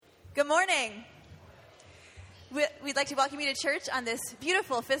Good morning. We'd like to welcome you to church on this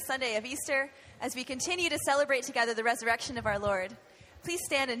beautiful fifth Sunday of Easter as we continue to celebrate together the resurrection of our Lord. Please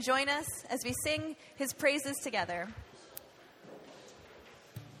stand and join us as we sing his praises together.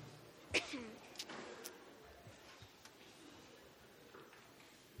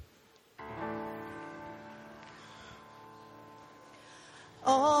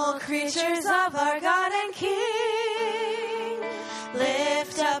 All creatures of our God and King,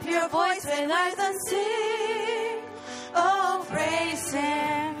 lift up your voice with earth and sing. Oh, praise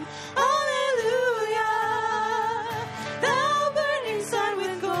him. Hallelujah. Thou burning sun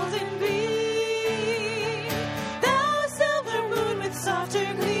with golden beam, thou silver moon with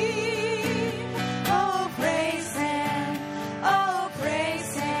softer gleam. Oh, praise him. Oh,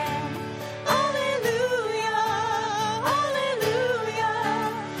 praise him. Hallelujah. Hallelujah.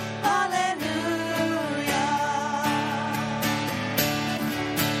 Hallelujah.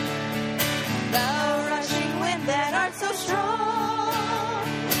 Thou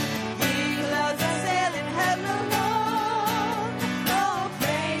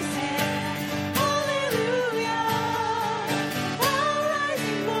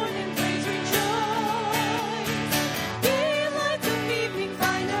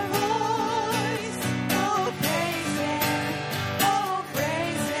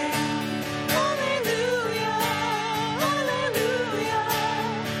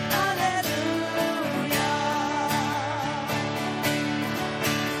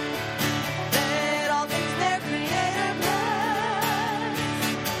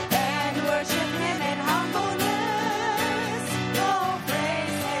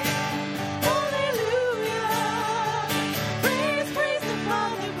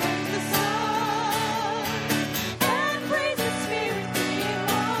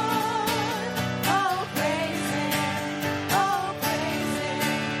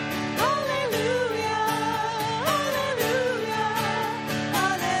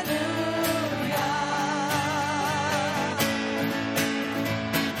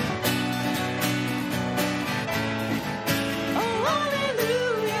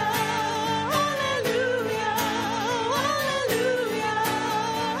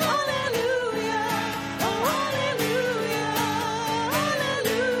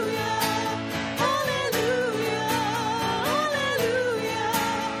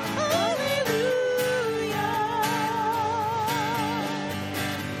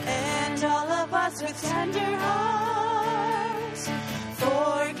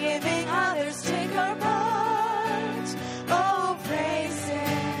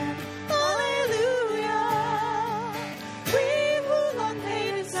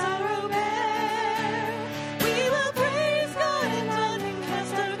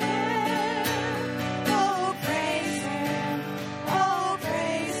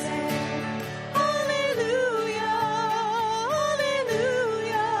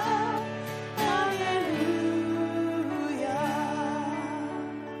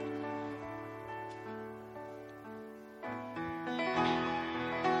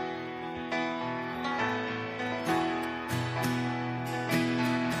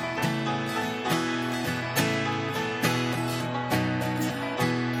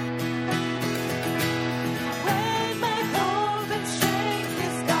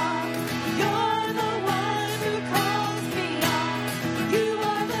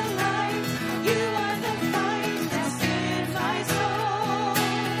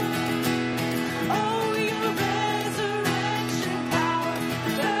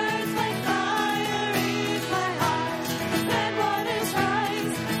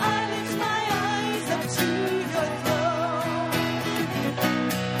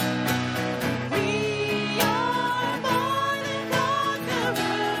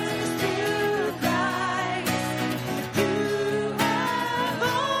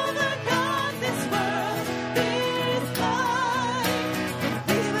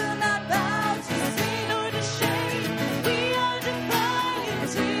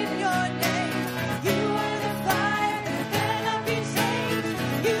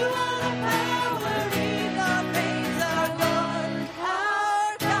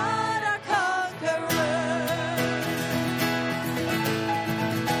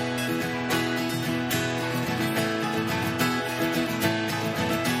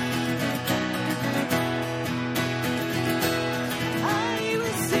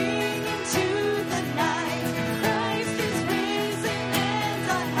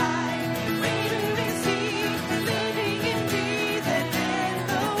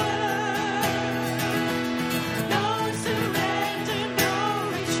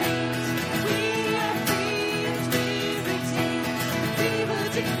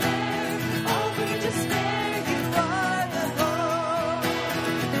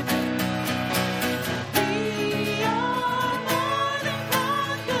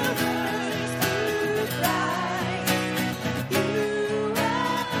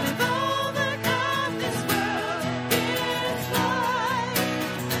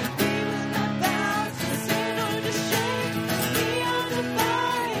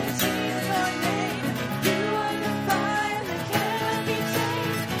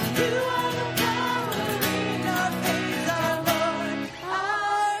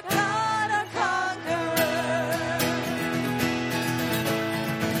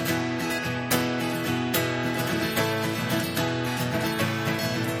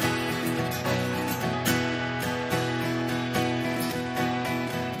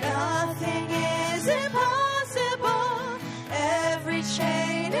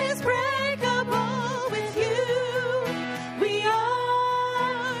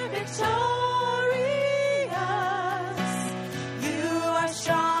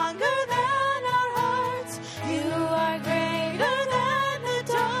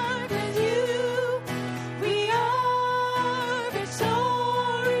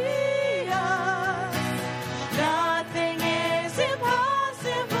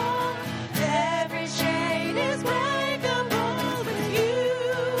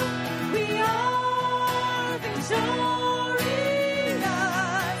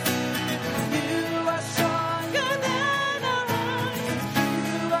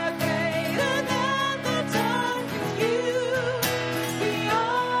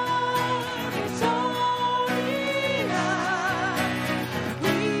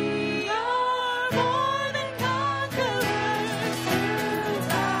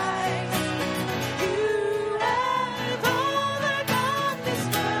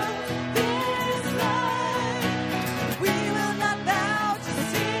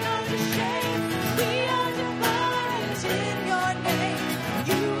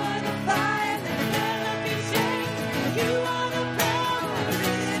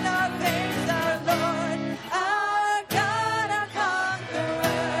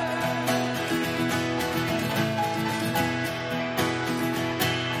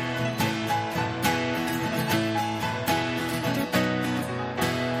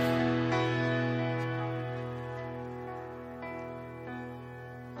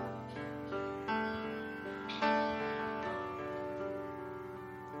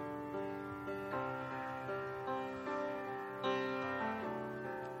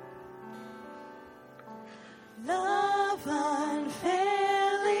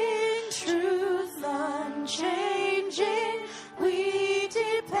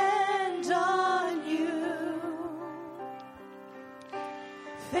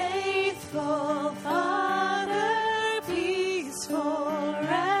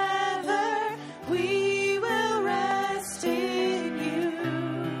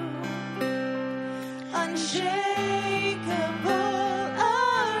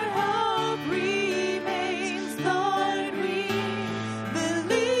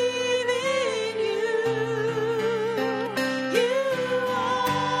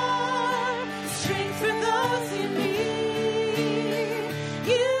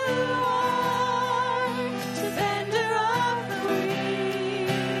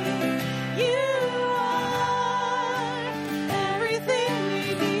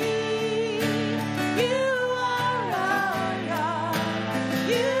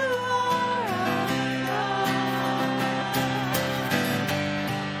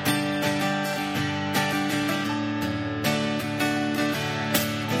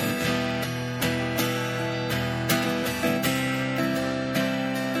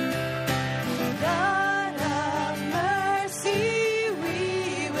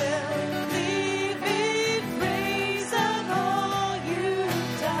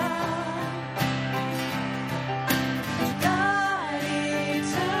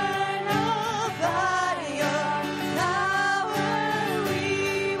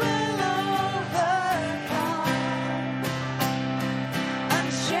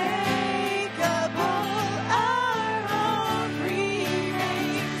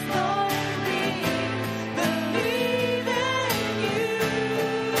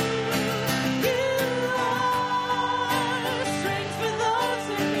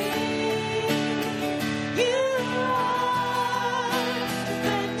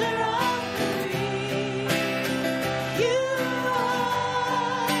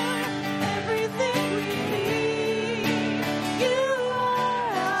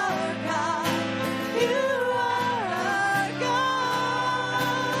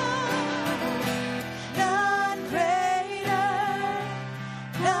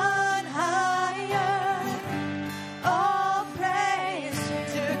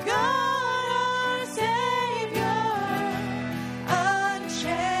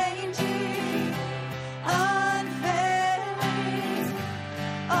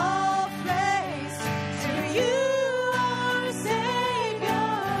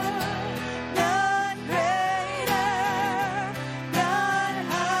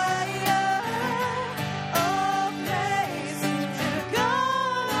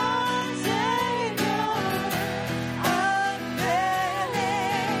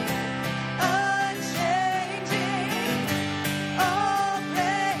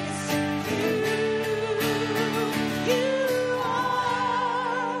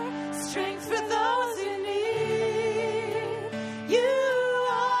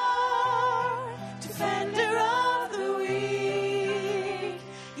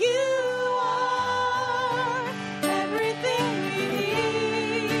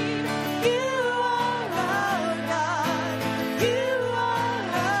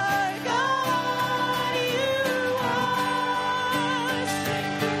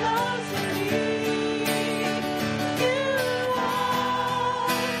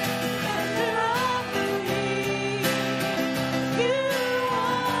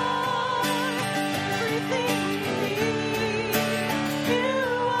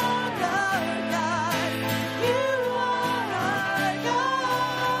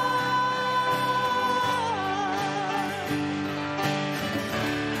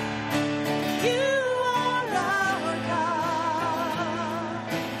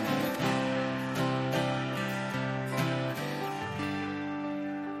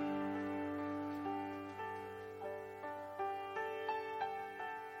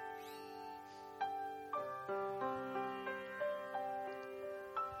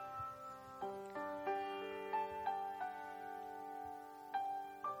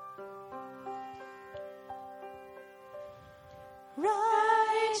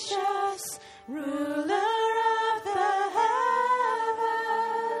ruler of the heavens.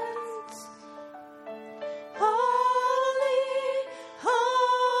 Holy,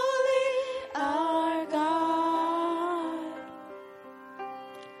 holy, our God.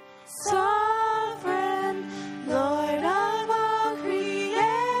 Sovereign, Lord of all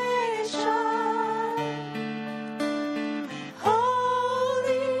creation.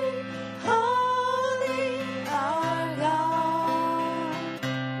 Holy, holy, our God.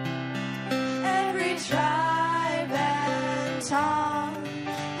 Every tribe and tongue,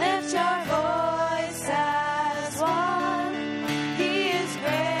 lift your voice as one. He is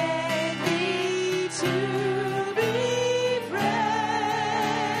greatly to be praised.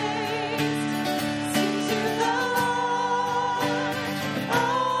 Sing to the Lord,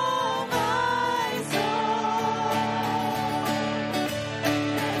 oh my soul.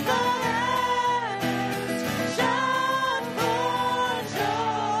 And the heavens shout for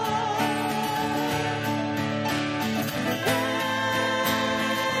joy.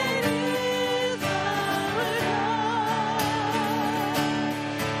 Great is our God.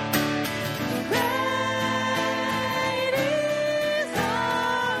 Great is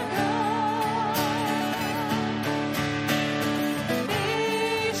our God.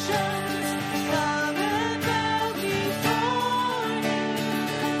 Nations come and bow before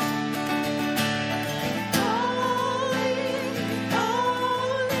Him. Holy,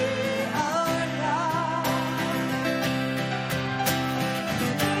 holy, our God.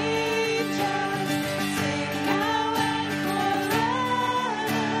 Angels sing now and forever.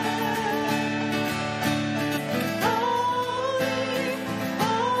 Holy,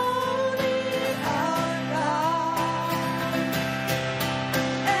 holy, our God.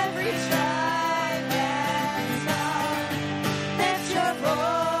 Every tribe and tongue, lift your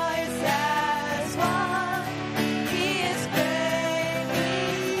voice as one. He is greatly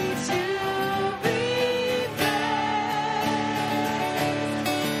to be praised.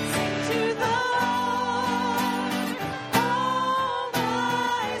 Sing to the Lord, oh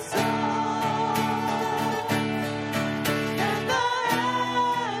my soul. And the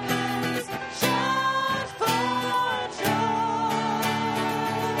heavens shout for joy.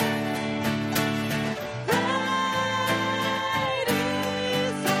 Great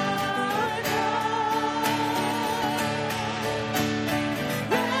is our God.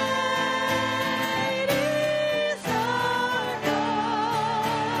 Great is our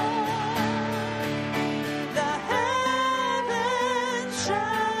God. The heavens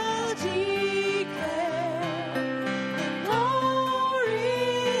shall declare the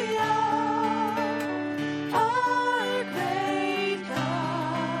glory of our great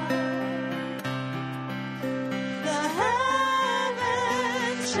God. The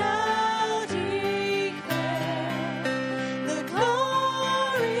heavens shall declare the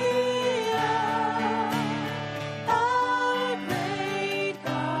glory of our great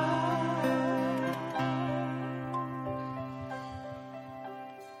God.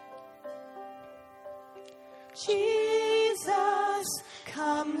 Jesus,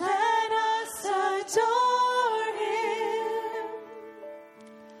 come, let us adore Him.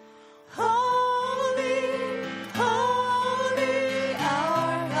 Holy, holy,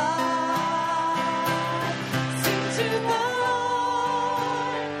 our God. Sing to the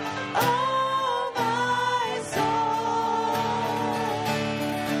Lord, oh my soul.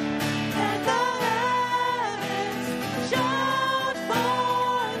 And the heavens shout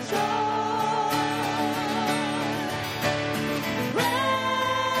for joy.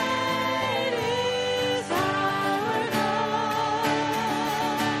 Great is our God.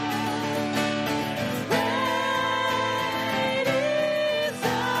 Great is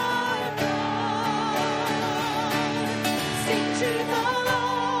our God. Sing to the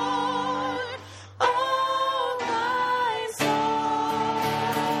Lord, oh my soul.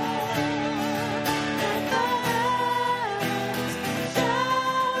 And the heavens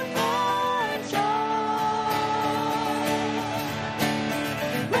shout for joy.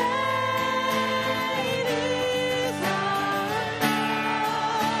 Great is our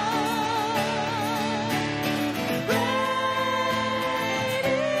God. Great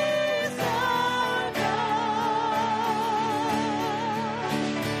is our God.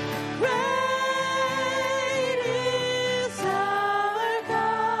 Great is our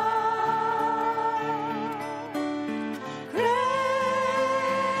God. Great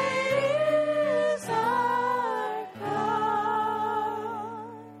is our God.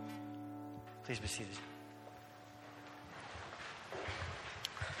 Please be seated.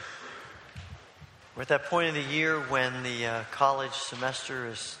 We're at that point of the year when the college semester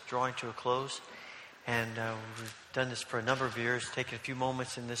is drawing to a close. And we've done this for a number of years, taking a few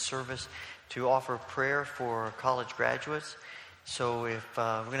moments in this service to offer prayer for college graduates. So if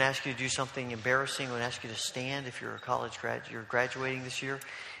we're going to ask you to do something embarrassing, we're going to ask you to stand if you're a college you're graduating this year.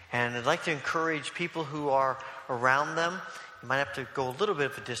 And I'd like to encourage people who are around them. You might have to go a little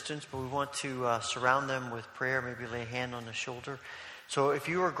bit of a distance, but we want to surround them with prayer, maybe lay a hand on the shoulder. So if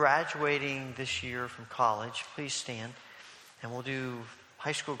you are graduating this year from college, please stand. And we'll do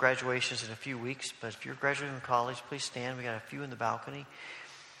high school graduations in a few weeks. But if you're graduating from college, please stand. We got a few in the balcony.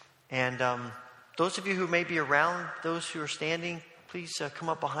 And those of you who may be around those who are standing, please come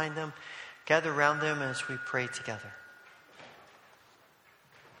up behind them, gather around them as we pray together.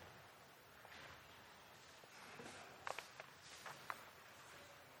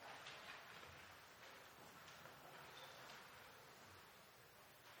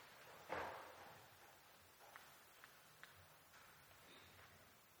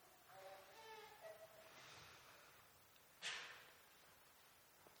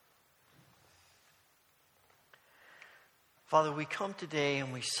 Father, we come today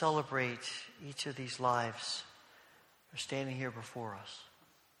and we celebrate each of these lives that are standing here before us.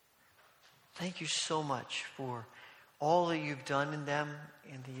 Thank you so much for all that you've done in them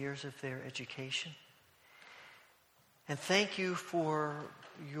in the years of their education. And thank you for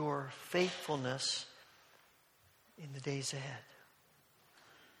your faithfulness in the days ahead.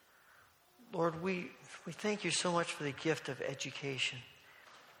 Lord, we thank you so much for the gift of education.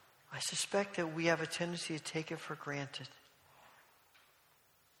 I suspect that we have a tendency to take it for granted.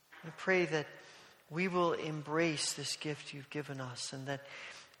 I pray that we will embrace this gift you've given us, and that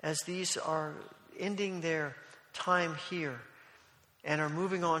as these are ending their time here and are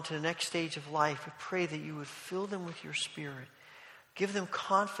moving on to the next stage of life, I pray that you would fill them with your Spirit. Give them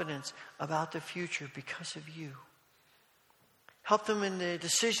confidence about the future because of you. Help them in the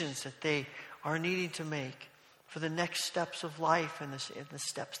decisions that they are needing to make for the next steps of life and the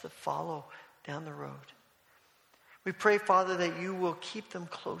steps that follow down the road. We pray, Father, that you will keep them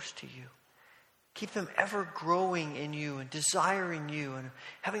close to you. Keep them ever growing in you and desiring you and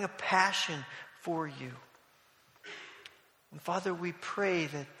having a passion for you. And Father, we pray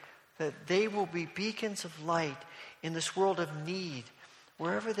that they will be beacons of light in this world of need,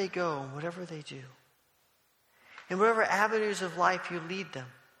 wherever they go and whatever they do. In whatever avenues of life you lead them,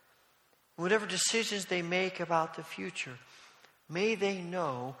 whatever decisions they make about the future, may they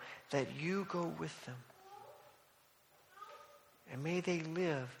know that you go with them. And may they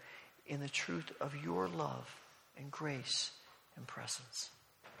live in the truth of your love and grace and presence.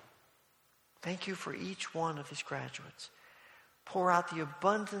 Thank you for each one of these graduates. Pour out the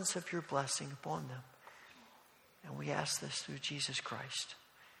abundance of your blessing upon them. And we ask this through Jesus Christ.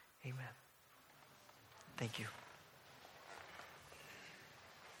 Amen. Thank you.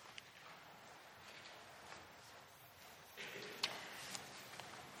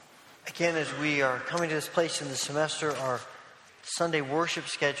 Again, as we are coming to this place in the semester, our Sunday worship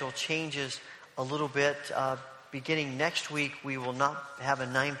schedule changes a little bit. Beginning next week, we will not have a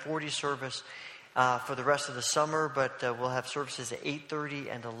 9:40 service for the rest of the summer, but we'll have services at 8:30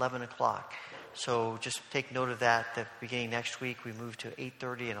 and 11 o'clock. So just take note of that beginning next week, we move to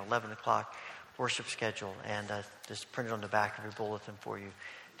 8:30 and 11 o'clock worship schedule. And just print it on the back of your bulletin for you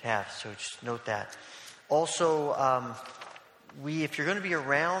to have. So just note that. Also, if you're going to be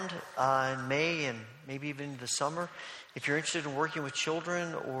around in May and maybe even the summer, if you're interested in working with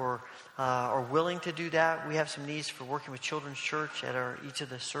children or are willing to do that, we have some needs for working with Children's Church at each of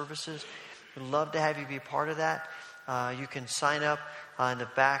the services. We'd love to have you be a part of that. You can sign up in the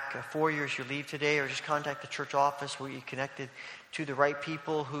back foyer as you leave today, or just contact the church office. We'll get you connected to the right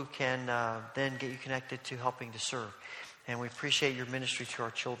people who can then get you connected to helping to serve. And we appreciate your ministry to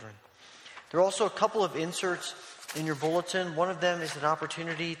our children. There are also a couple of inserts in your bulletin. One of them is an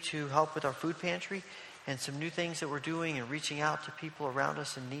opportunity to help with our food pantry and some new things that we're doing and reaching out to people around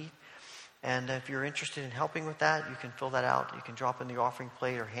us in need. And if you're interested in helping with that, you can fill that out. You can drop in the offering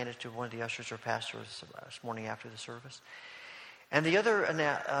plate or hand it to one of the ushers or pastors this morning after the service. And the other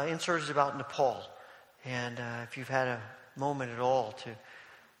insert is about Nepal. And if you've had a moment at all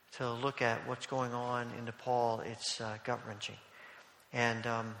to look at what's going on in Nepal, it's gut-wrenching.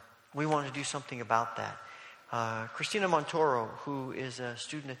 And we want to do something about that. Christina Montoro, who is a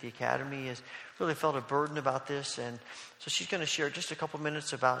student at the Academy, has really felt a burden about this, and so she's going to share just a couple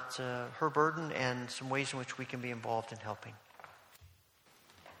minutes about her burden and some ways in which we can be involved in helping.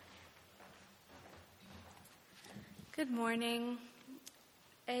 Good morning.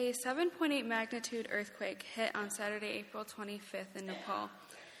 A 7.8 magnitude earthquake hit on Saturday, April 25th in Nepal,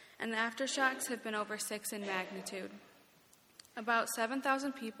 and the aftershocks have been over 6 in magnitude. About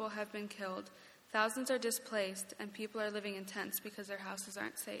 7,000 people have been killed, Thousands are displaced, and people are living in tents because their houses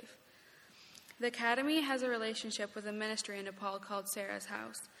aren't safe. The Academy has a relationship with a ministry in Nepal called Sarah's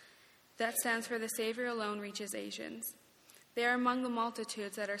House. That stands for The Savior Alone Reaches Asians. They are among the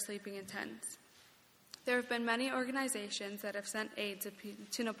multitudes that are sleeping in tents. There have been many organizations that have sent aid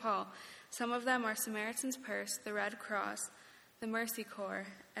to Nepal. Some of them are Samaritan's Purse, the Red Cross, the Mercy Corps,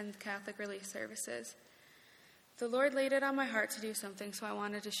 and Catholic Relief Services. The Lord laid it on my heart to do something, so I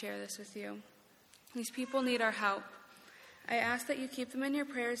wanted to share this with you. These people need our help. I ask that you keep them in your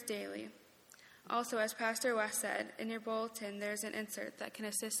prayers daily. Also, as Pastor West said, in your bulletin there's an insert that can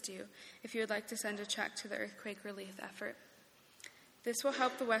assist you if you would like to send a check to the earthquake relief effort. This will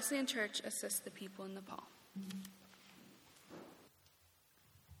help the Wesleyan Church assist the people in Nepal.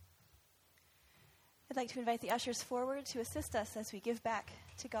 I'd like to invite the ushers forward to assist us as we give back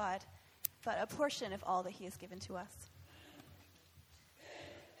to God but a portion of all that he has given to us.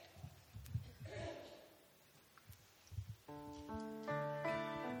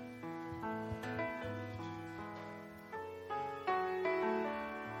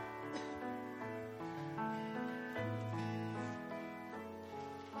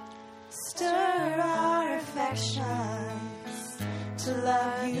 Stir our affections to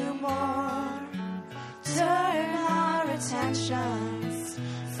love you more. Turn our attentions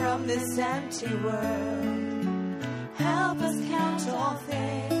from this empty world. Help us count all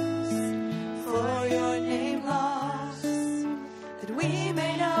things for your name lost, that we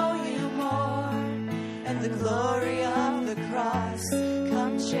may know you more and the glory of the cross.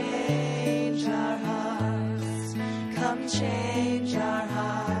 Come change our hearts. Come change our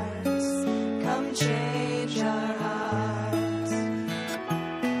hearts. Come change our hearts.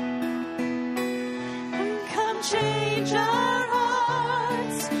 Come change our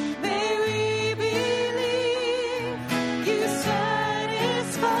hearts. May we believe you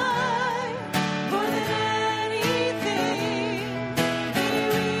satisfy more than anything. May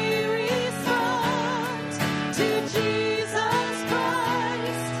we respond to Jesus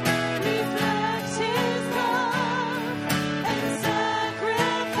Christ, reflect his love and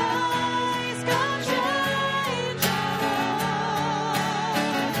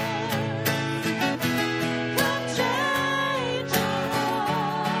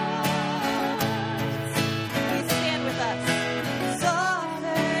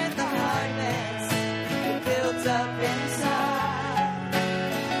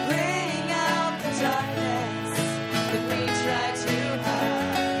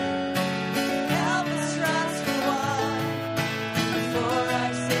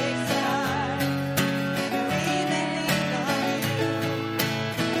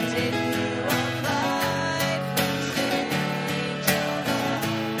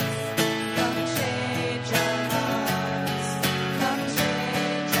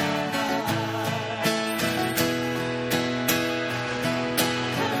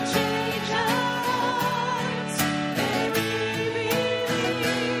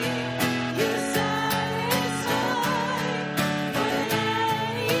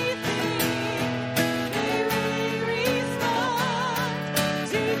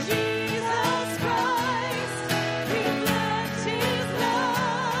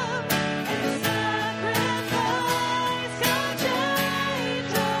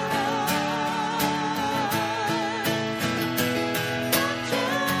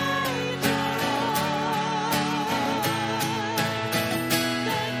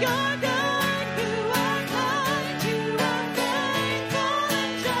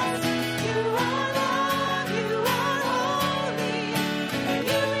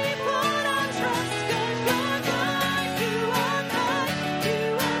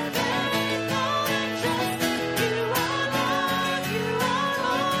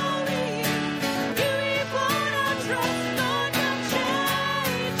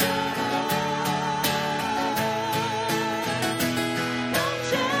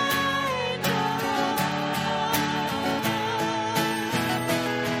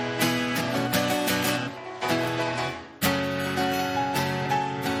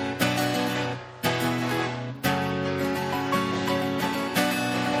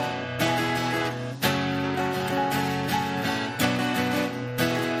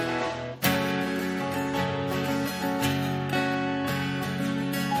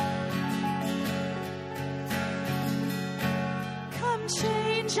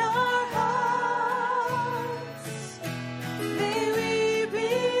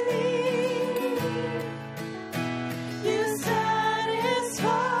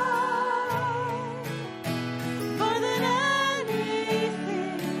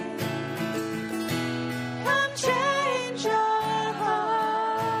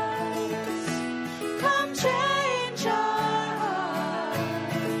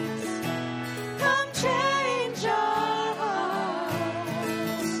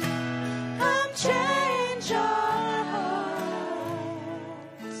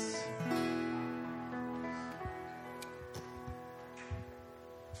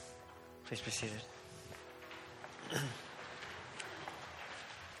Please be seated.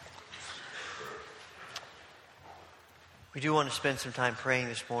 We do want to spend some time praying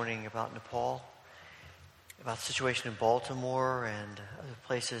this morning about Nepal, about the situation in Baltimore and other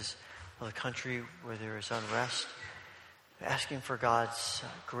places of the country where there is unrest, asking for God's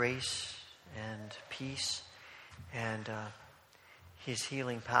grace and peace and His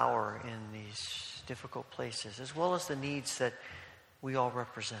healing power in these difficult places, as well as the needs that we all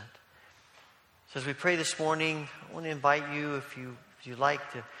represent. So as we pray this morning, I want to invite you, if you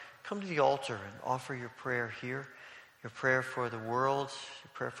like, to come to the altar and offer your prayer here. Your prayer for the world,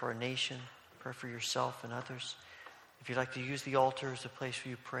 your prayer for our nation, prayer for yourself and others. If you'd like to use the altar as a place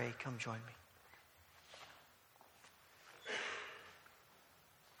where you pray, come join me.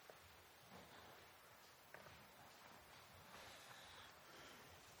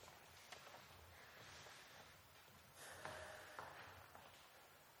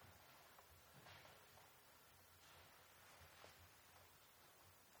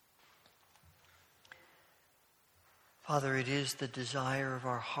 Father, it is the desire of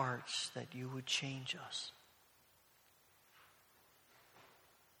our hearts that you would change us.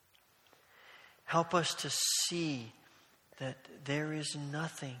 Help us to see that there is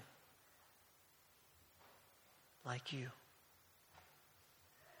nothing like you.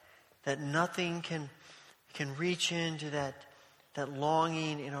 That nothing can reach into that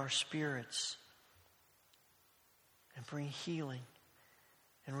longing in our spirits and bring healing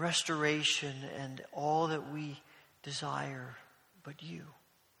and restoration and all that we desire but you.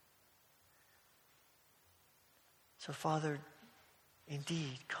 So, Father,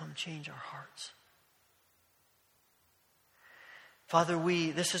 indeed, come change our hearts. Father,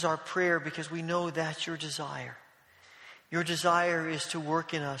 this is our prayer because we know that's your desire. Your desire is to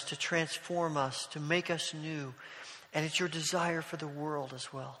work in us, to transform us, to make us new. And it's your desire for the world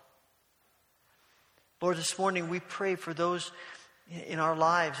as well. Lord, this morning we pray for those in our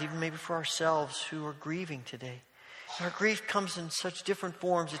lives, even maybe for ourselves, who are grieving today. Our grief comes in such different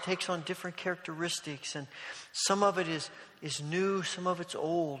forms. It takes on different characteristics. And some of it is new, some of it's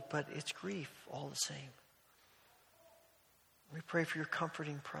old, but it's grief all the same. We pray for your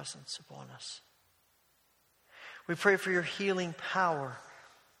comforting presence upon us. We pray for your healing power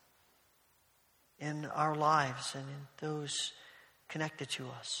in our lives and in those connected to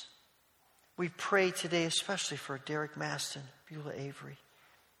us. We pray today especially for Derek Maston, Beulah Avery,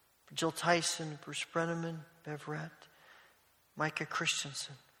 for Jill Tyson, Bruce Brenneman, Bev Rett, Micah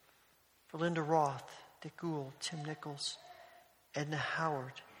Christensen, for Linda Roth, Dick Gould, Tim Nichols, Edna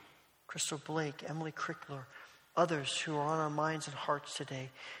Howard, Crystal Blake, Emily Crickler, others who are on our minds and hearts today.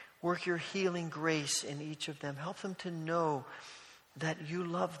 Work your healing grace in each of them. Help them to know that you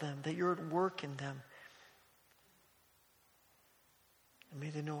love them, that you're at work in them. And may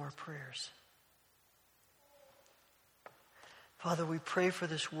they know our prayers. Father, we pray for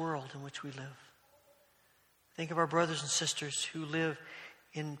this world in which we live. Think of our brothers and sisters who live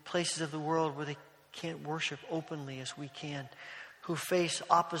in places of the world where they can't worship openly as we can, who face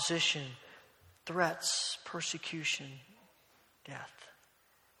opposition, threats, persecution, death,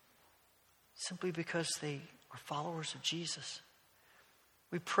 simply because they are followers of Jesus.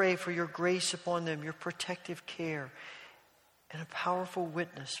 We pray for your grace upon them, your protective care, and a powerful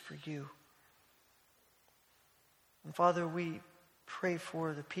witness for you. And Father, we pray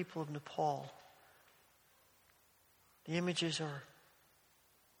for the people of Nepal. The images are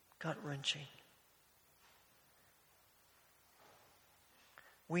gut-wrenching.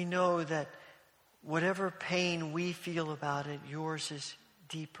 We know that whatever pain we feel about it, yours is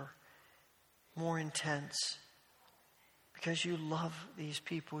deeper, more intense, because you love these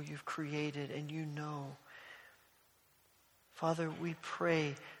people you've created and you know. Father, we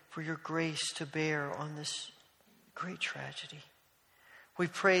pray for your grace to bear on this great tragedy. We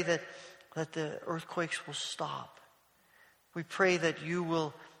pray that the earthquakes will stop. We pray that you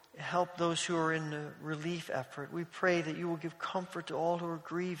will help those who are in the relief effort. We pray that you will give comfort to all who are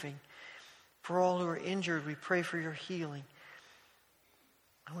grieving. For all who are injured, we pray for your healing.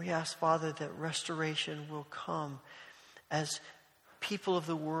 And we ask, Father, that restoration will come as people of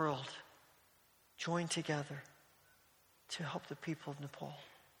the world join together to help the people of Nepal.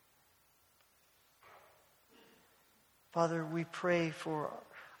 Father, we pray for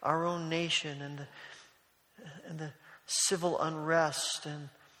our own nation and the civil unrest and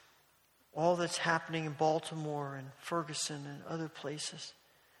all that's happening in Baltimore and Ferguson and other places.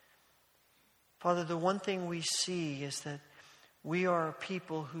 Father, the one thing we see is that we are a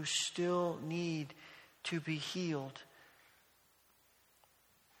people who still need to be healed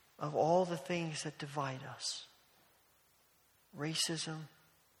of all the things that divide us. Racism,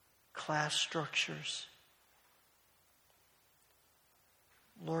 class structures.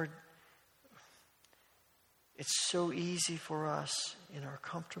 Lord, it's so easy for us in our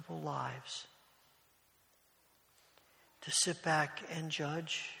comfortable lives to sit back and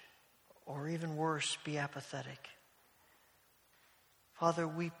judge, or even worse, be apathetic. Father,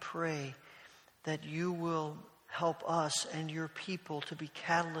 we pray that you will help us and your people to be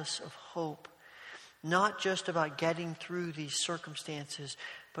catalysts of hope, not just about getting through these circumstances,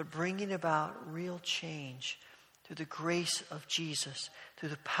 but bringing about real change through the grace of Jesus, through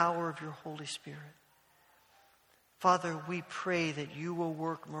the power of your Holy Spirit. Father, we pray that you will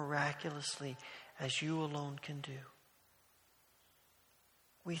work miraculously as you alone can do.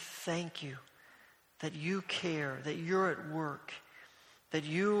 We thank you that you care, that you're at work, that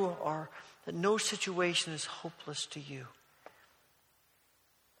no situation is hopeless to you.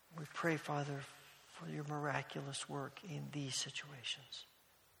 We pray, Father, for your miraculous work in these situations.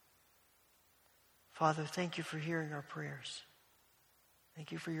 Father, thank you for hearing our prayers.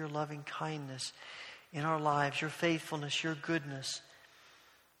 Thank you for your loving kindness in our lives, your faithfulness, your goodness.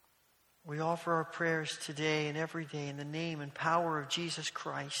 We offer our prayers today and every day in the name and power of Jesus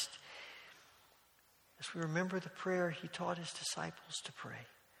Christ, as we remember the prayer he taught his disciples to pray.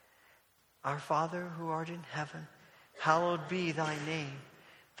 Our Father who art in heaven, hallowed be thy name.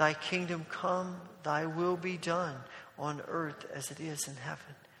 Thy kingdom come, thy will be done on earth as it is in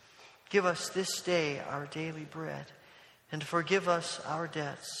heaven. Give us this day our daily bread, and forgive us our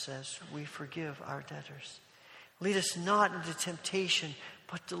debts as we forgive our debtors. Lead us not into temptation,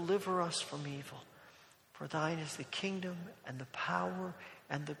 but deliver us from evil. For thine is the kingdom and the power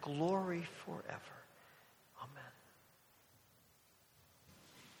and the glory forever. Amen.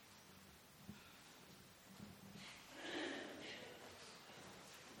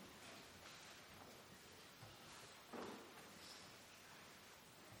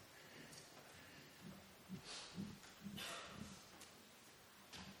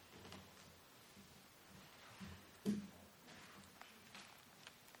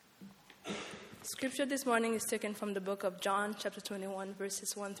 Scripture this morning is taken from the book of John, chapter 21,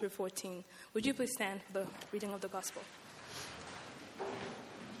 verses 1 through 14. Would you please stand for the reading of the gospel?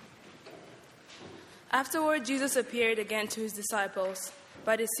 Afterward, Jesus appeared again to his disciples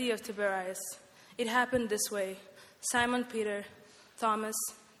by the Sea of Tiberias. It happened this way. Simon Peter, Thomas,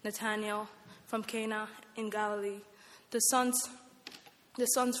 Nathanael from Cana in Galilee, the sons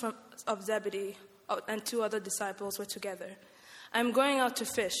of Zebedee, and 2 other disciples were together. "I am going out to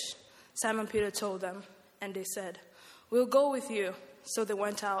fish," Simon Peter told them, and they said, "We'll go with you." So they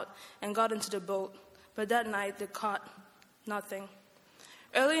went out and got into the boat, but that night they caught nothing.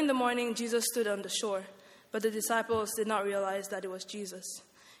 Early in the morning, Jesus stood on the shore, but the disciples did not realize that it was Jesus.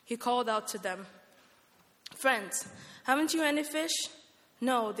 He called out to them, "Friends, haven't you any fish?"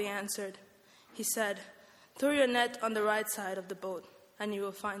 "No," they answered. He said, "Throw your net on the right side of the boat, and you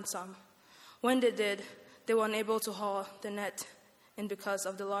will find some." When they did, they were unable to haul the net in because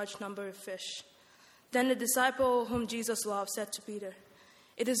of the large number of fish. Then the disciple whom Jesus loved said to Peter,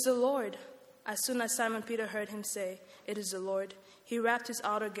 "It is the Lord." As soon as Simon Peter heard him say, "It is the Lord," he wrapped his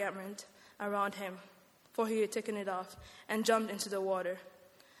outer garment around him, for he had taken it off, and jumped into the water.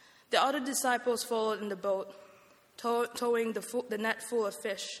 The other disciples followed in the boat, towing the net full of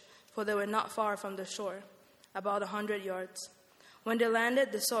fish, for they were not far from the shore, about 100 yards. When they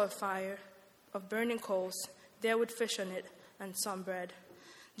landed, they saw a fire of burning coals, there with fish on it, and some bread.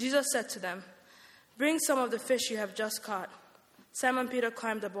 Jesus said to them, "Bring some of the fish you have just caught." Simon Peter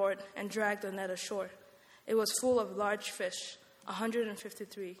climbed aboard and dragged the net ashore. It was full of large fish,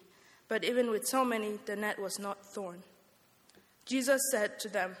 153, but even with so many, the net was not torn. Jesus said to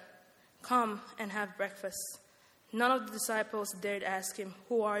them, "Come and have breakfast." None of the disciples dared ask him,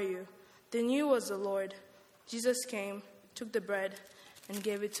 "Who are you?" They knew it was the Lord. Jesus came, took the bread, and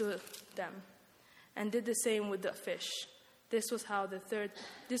gave it to them, and did the same with the fish. This was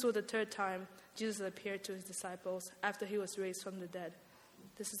the third time Jesus appeared to his disciples after he was raised from the dead.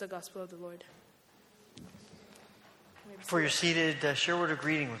 This is the gospel of the Lord. Before you're seated, share a word of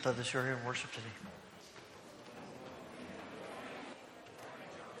greeting with others who are here in worship today.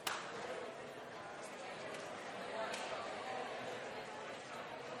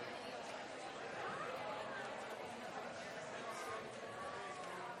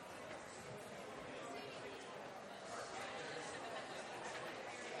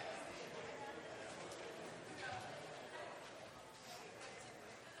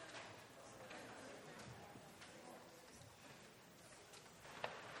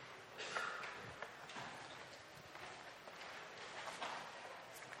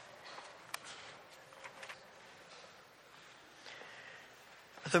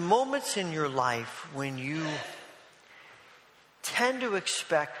 Are there moments in your life when you tend to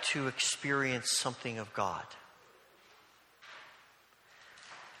expect to experience something of God?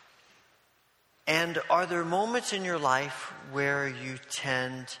 And are there moments in your life where you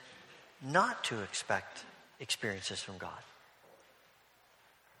tend not to expect experiences from God?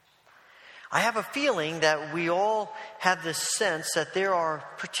 I have a feeling that we all have this sense that there are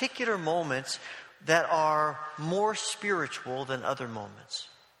particular moments that are more spiritual than other moments.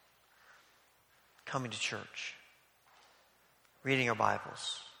 Coming to church, reading our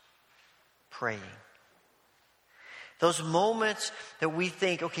Bibles, praying. Those moments that we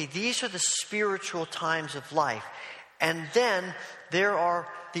think, okay, these are the spiritual times of life. And then there are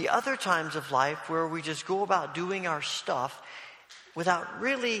the other times of life where we just go about doing our stuff without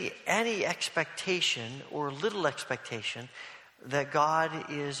really any expectation or little expectation that God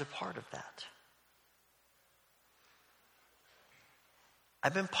is a part of that.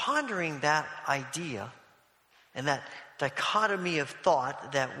 I've been pondering that idea and that dichotomy of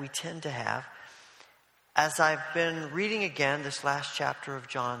thought that we tend to have as I've been reading again this last chapter of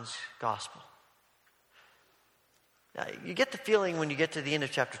John's Gospel. Now, you get the feeling when you get to the end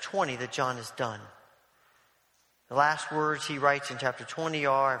of chapter 20 that John is done. The last words he writes in chapter 20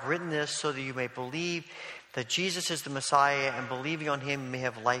 are, I've written this so that you may believe that Jesus is the Messiah, and believing on him you may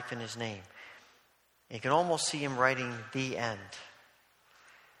have life in his name. You can almost see him writing the end.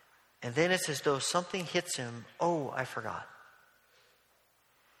 And then it's as though something hits him. Oh, I forgot.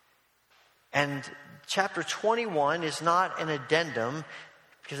 And chapter 21 is not an addendum,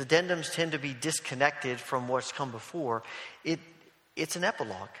 because addendums tend to be disconnected from what's come before. It's an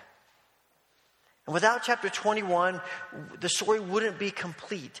epilogue. And without chapter 21, the story wouldn't be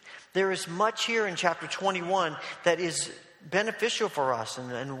complete. There is much here in chapter 21 that is beneficial for us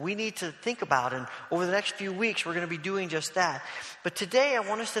and we need to think about. And over the next few weeks, we're going to be doing just that. But today, I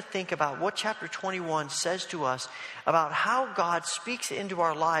want us to think about what chapter 21 says to us about how God speaks into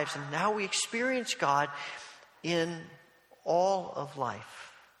our lives and how we experience God in all of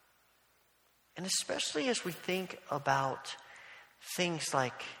life. And especially as we think about things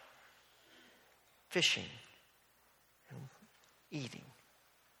like fishing and eating.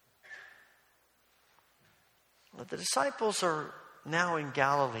 Well, the disciples are now in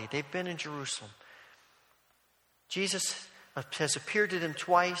Galilee. They've been in Jerusalem. Jesus has appeared to them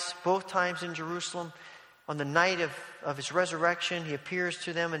twice, both times in Jerusalem. On the night of his resurrection, he appears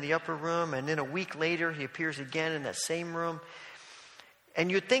to them in the upper room, and then a week later, he appears again in that same room.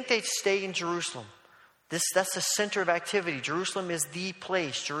 And you'd think they'd stay in Jerusalem. That's the center of activity. Jerusalem is the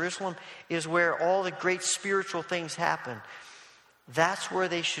place. Jerusalem is where all the great spiritual things happen. That's where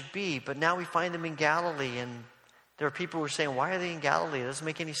they should be. But now we find them in Galilee, and there are people who are saying, why are they in Galilee? It doesn't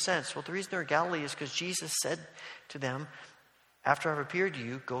make any sense. Well, the reason they're in Galilee is because Jesus said to them, after I've appeared to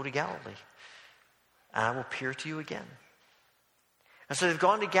you, go to Galilee, and I will appear to you again. And so they've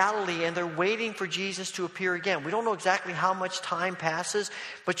gone to Galilee and they're waiting for Jesus to appear again. We don't know exactly how much time passes,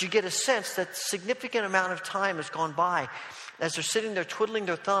 but you get a sense that a significant amount of time has gone by as they're sitting there twiddling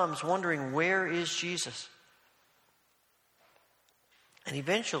their thumbs, wondering, where is Jesus? And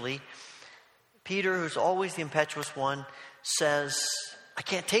eventually, Peter, who's always the impetuous one, says, I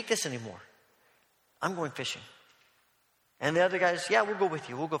can't take this anymore. I'm going fishing. And the other guys, yeah, we'll go with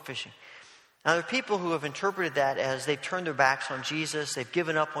you. We'll go fishing. Now, there are people who have interpreted that as they've turned their backs on Jesus. They've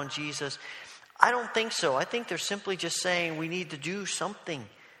given up on Jesus. I don't think so. I think they're simply just saying we need to do something.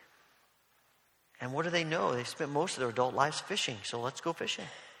 And what do they know? They spent most of their adult lives fishing, so let's go fishing.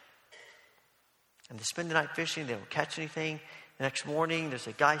 And they spend the night fishing. They don't catch anything. The next morning, there's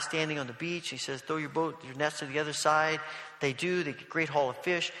a guy standing on the beach. He says, throw your nets to the other side. They do. They get a great haul of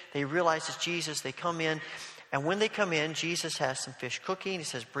fish. They realize it's Jesus. They come in. And when they come in, Jesus has some fish cooking. He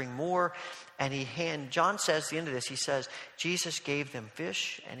says, bring more. And John says, at the end of this, he says, Jesus gave them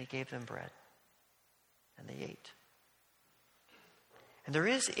fish and he gave them bread. And they ate. And there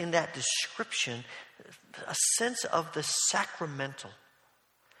is in that description a sense of the sacramental.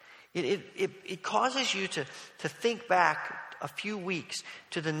 It causes you to think back a few weeks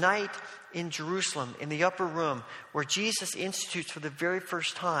to the night in Jerusalem in the upper room where Jesus institutes for the very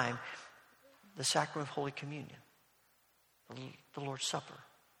first time the sacrament of Holy Communion, the Lord's Supper.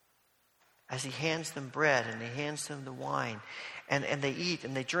 As he hands them bread and he hands them the wine and they eat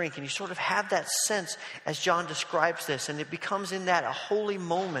and they drink. And you sort of have that sense as John describes this. And it becomes in that a holy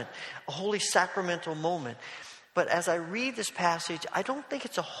moment, a holy sacramental moment. But as I read this passage, I don't think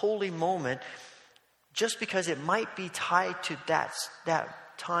it's a holy moment just because it might be tied to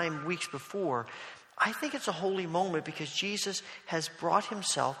that time weeks before. I think it's a holy moment because Jesus has brought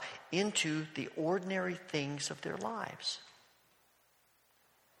himself into the ordinary things of their lives.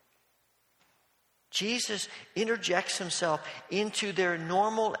 Jesus interjects himself into their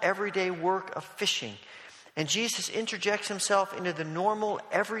normal everyday work of fishing. And Jesus interjects himself into the normal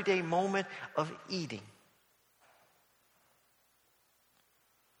everyday moment of eating.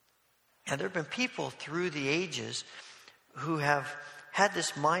 And there have been people through the ages who have had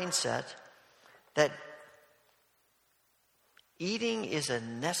this mindset that eating is a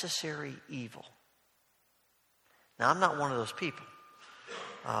necessary evil. Now, I'm not one of those people.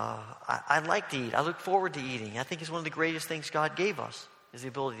 I like to eat. I look forward to eating. I think it's one of the greatest things God gave us, is the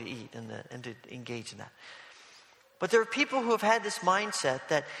ability to eat and to engage in that. But there are people who have had this mindset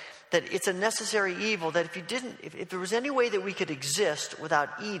that it's a necessary evil, that if there was any way that we could exist without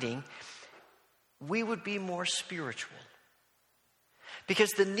eating, we would be more spiritual.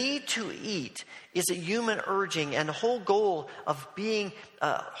 Because the need to eat is a human urging, and the whole goal of being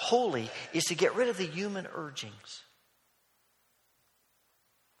holy is to get rid of the human urgings.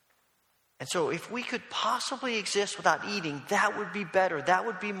 And so if we could possibly exist without eating, that would be better. That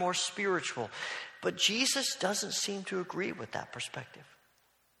would be more spiritual. But Jesus doesn't seem to agree with that perspective.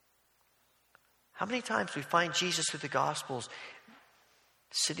 How many times we find Jesus through the Gospels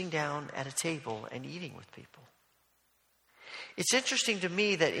sitting down at a table and eating with people? It's interesting to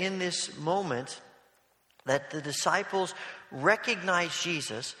me that in this moment that the disciples recognize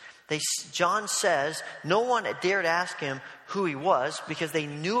Jesus. John says no one dared ask him who he was because they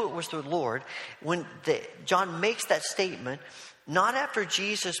knew it was the Lord. When John makes that statement, not after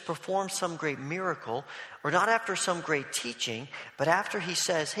Jesus performed some great miracle or not after some great teaching, but after he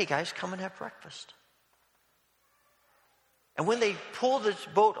says, hey guys, come and have breakfast. And when they pull the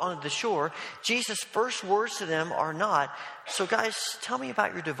boat onto the shore, Jesus' first words to them are not, so guys, tell me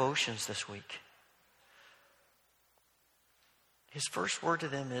about your devotions this week. His first word to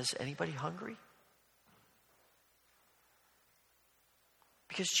them is, anybody hungry?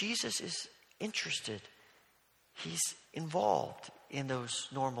 Because Jesus is interested. He's involved in those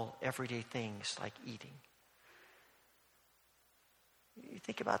normal, everyday things like eating. You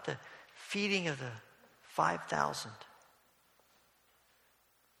think about the feeding of the 5,000.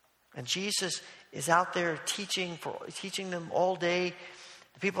 And Jesus is out there teaching them all day.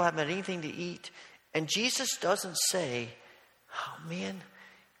 The people haven't had anything to eat. And Jesus doesn't say, oh man,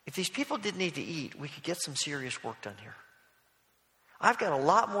 if these people didn't need to eat, we could get some serious work done here. I've got a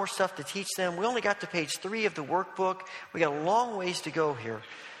lot more stuff to teach them. We only got to page 3 of the workbook. We got a long ways to go here.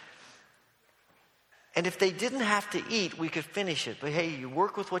 And if they didn't have to eat, we could finish it. But hey, you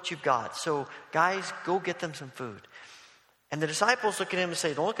work with what you've got. So guys, go get them some food. And the disciples look at him and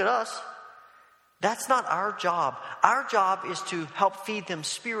say, don't look at us. That's not our job. Our job is to help feed them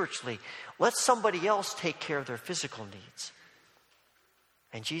spiritually. Let somebody else take care of their physical needs.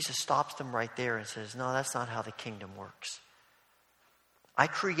 And Jesus stops them right there and says, no, that's not how the kingdom works. I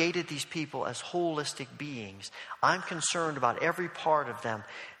created these people as holistic beings. I'm concerned about every part of them,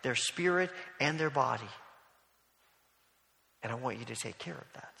 their spirit and their body. And I want you to take care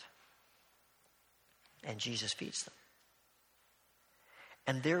of that. And Jesus feeds them.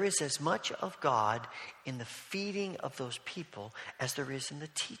 And there is as much of God in the feeding of those people as there is in the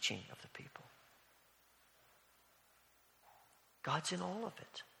teaching of the people. God's in all of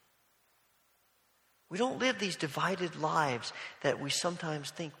it. We don't live these divided lives that we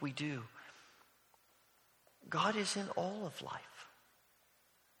sometimes think we do. God is in all of life.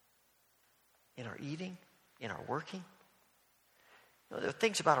 In our eating, in our working. You know, there are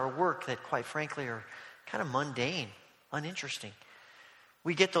things about our work that, quite frankly, are kind of mundane, uninteresting.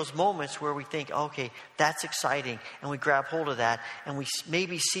 We get those moments where we think, okay, that's exciting, and we grab hold of that, and we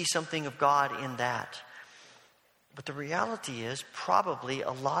maybe see something of God in that. But the reality is, probably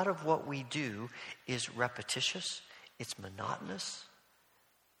a lot of what we do is repetitious, it's monotonous.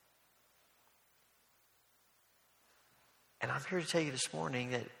 And I'm here to tell you this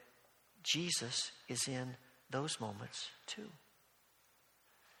morning that Jesus is in those moments too.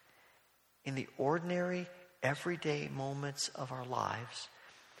 In the ordinary, everyday moments of our lives,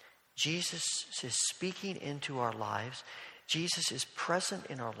 Jesus is speaking into our lives. Jesus is present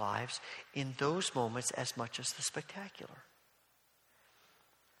in our lives in those moments as much as the spectacular.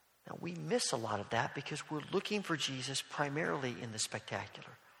 Now, we miss a lot of that because we're looking for Jesus primarily in the spectacular.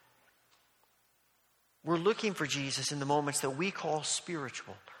 We're looking for Jesus in the moments that we call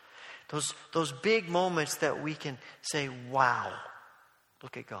spiritual. Those big moments that we can say, wow,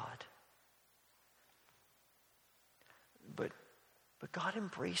 look at God. But God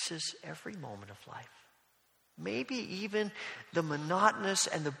embraces every moment of life. Maybe even the monotonous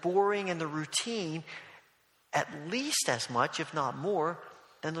and the boring and the routine at least as much, if not more,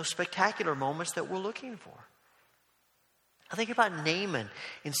 than those spectacular moments that we're looking for. I think about Naaman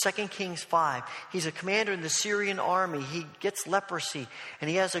in 2 Kings 5. He's a commander in the Syrian army. He gets leprosy, and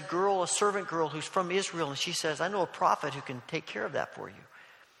he has a servant girl who's from Israel, and she says, I know a prophet who can take care of that for you.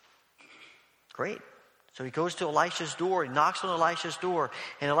 Great. So he goes to Elisha's door. He knocks on Elisha's door,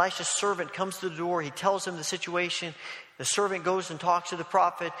 and Elisha's servant comes to the door. He tells him the situation. The servant goes and talks to the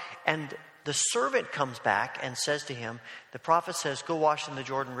prophet, and the servant comes back and says to him, the prophet says, go wash in the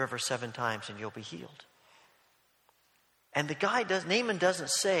Jordan River 7 times and you'll be healed. And Naaman doesn't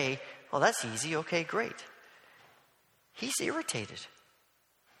say, oh, that's easy. Okay, great. He's irritated.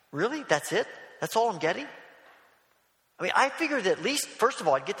 Really? That's it? That's all I'm getting? I mean, I figured at least, first of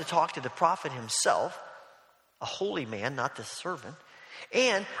all, I'd get to talk to the prophet himself, a holy man, not the servant.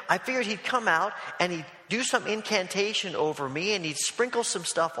 And I figured he'd come out and he'd do some incantation over me and he'd sprinkle some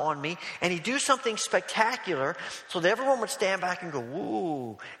stuff on me and he'd do something spectacular so that everyone would stand back and go,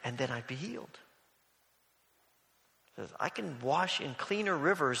 woo, and then I'd be healed. He says, I can wash in cleaner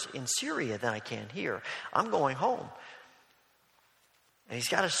rivers in Syria than I can here. I'm going home. And he's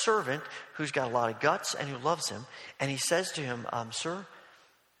got a servant who's got a lot of guts and who loves him. And he says to him, sir,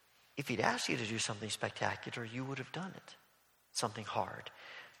 if he'd asked you to do something spectacular, you would have done it. Something hard.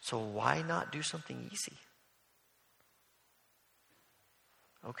 So why not do something easy?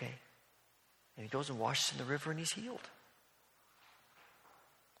 Okay. And he goes and washes in the river and he's healed.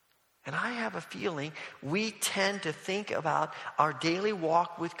 And I have a feeling we tend to think about our daily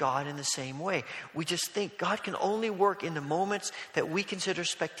walk with God in the same way. We just think God can only work in the moments that we consider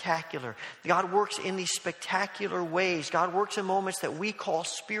spectacular. God works in these spectacular ways. God works in moments that we call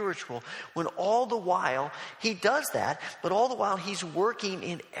spiritual, when all the while He does that, but all the while He's working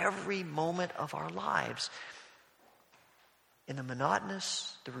in every moment of our lives. In the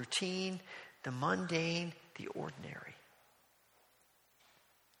monotonous, the routine, the mundane, the ordinary.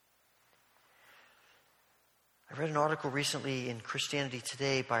 I read an article recently in Christianity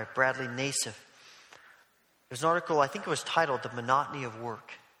Today by Bradley Nassif. It was an article, I think it was titled The Monotony of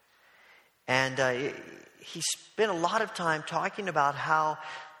Work. And he spent a lot of time talking about how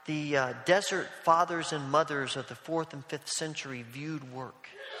the desert fathers and mothers of the 4th and 5th century viewed work.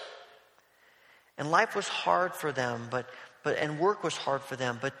 And life was hard for them, and work was hard for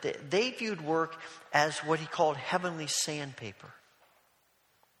them, but they viewed work as what he called heavenly sandpaper.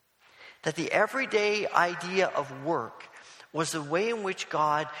 That the everyday idea of work was the way in which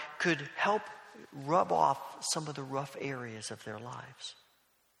God could help rub off some of the rough areas of their lives.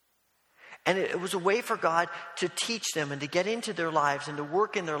 And it was a way for God to teach them and to get into their lives and to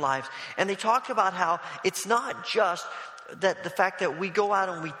work in their lives. And they talked about how it's not just that the fact that we go out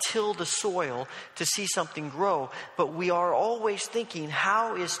and we till the soil to see something grow, but we are always thinking,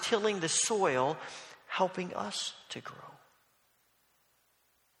 how is tilling the soil helping us to grow?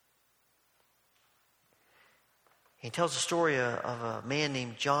 He tells a story of a man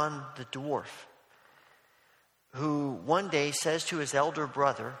named John the Dwarf, who one day says to his elder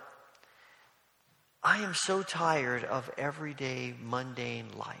brother, I am so tired of everyday mundane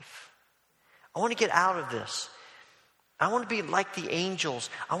life. I want to get out of this. I want to be like the angels.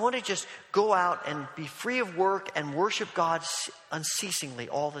 I want to just go out and be free of work and worship God unceasingly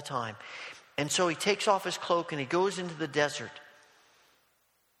all the time. And so he takes off his cloak and he goes into the desert.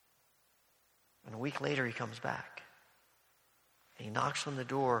 And a week later he comes back. He knocks on the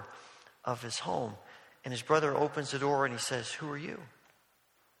door of his home, and his brother opens the door and he says, who are you?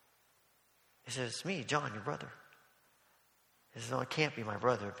 He says, it's me, John, your brother. He says, no, it can't be my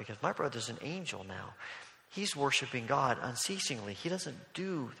brother, because my brother's an angel now. He's worshiping God unceasingly. He doesn't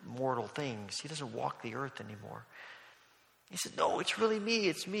do mortal things. He doesn't walk the earth anymore. He said, no, it's really me,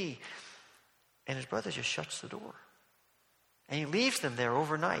 it's me. And his brother just shuts the door. And he leaves them there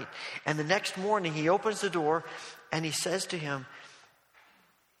overnight. And the next morning he opens the door and he says to him,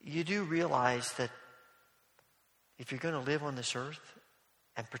 you do realize that if you're going to live on this earth,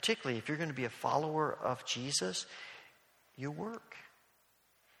 and particularly if you're going to be a follower of Jesus, you work.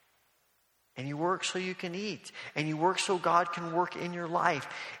 And you work so you can eat. And you work so God can work in your life.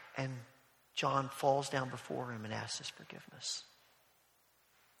 And John falls down before him and asks his forgiveness.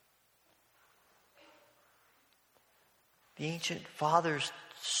 The ancient fathers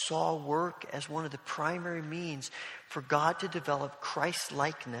saw work as one of the primary means for God to develop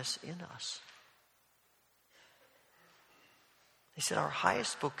Christ-likeness in us. They said our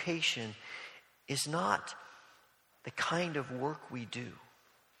highest vocation is not the kind of work we do.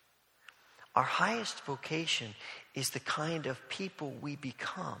 Our highest vocation is the kind of people we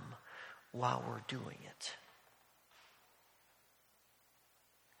become while we're doing it.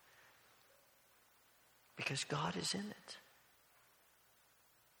 Because God is in it.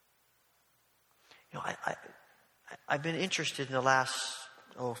 You know, I've been interested in the last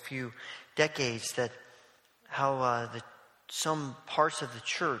few decades that how some parts of the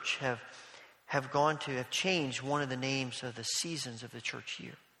church have changed one of the names of the seasons of the church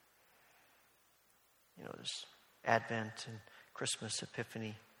year. You know, there's Advent and Christmas,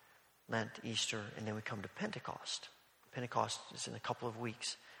 Epiphany, Lent, Easter, and then we come to Pentecost. Pentecost is in a couple of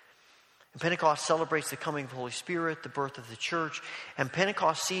weeks. And Pentecost celebrates the coming of the Holy Spirit, the birth of the church. And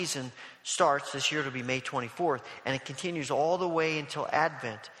Pentecost season starts this year to be May 24th, and it continues all the way until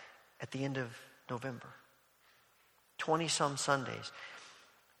Advent at the end of November. 20-some Sundays.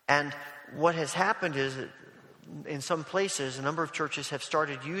 And what has happened is that in some places, a number of churches have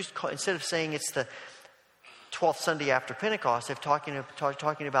started instead of saying it's the 12th Sunday after Pentecost, they're talking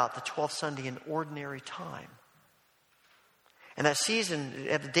about the 12th Sunday in ordinary time. And that season,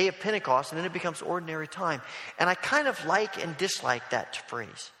 at the day of Pentecost, and then it becomes ordinary time. And I kind of like and dislike that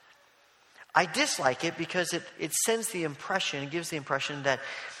phrase. I dislike it because it sends the impression, it gives the impression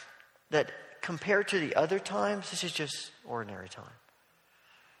that compared to the other times, this is just ordinary time.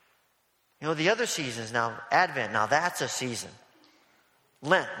 You know, the other seasons, now Advent, now that's a season.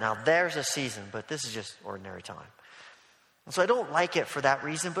 Lent, now there's a season, but this is just ordinary time. And so I don't like it for that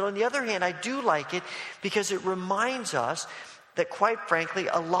reason. But on the other hand, I do like it because it reminds us that, quite frankly,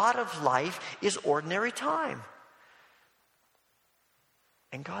 a lot of life is ordinary time.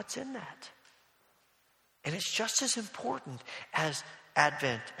 And God's in that. And it's just as important as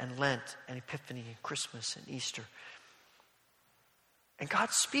Advent and Lent and Epiphany and Christmas and Easter. And God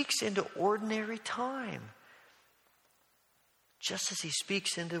speaks into ordinary time, just as he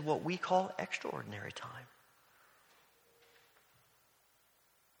speaks into what we call extraordinary time.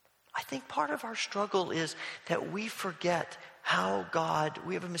 I think part of our struggle is that we forget how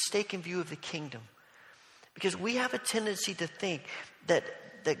we have a mistaken view of the kingdom. Because we have a tendency to think that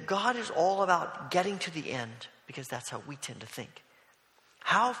God is all about getting to the end, because that's how we tend to think.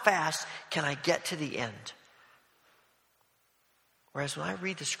 How fast can I get to the end? Whereas when I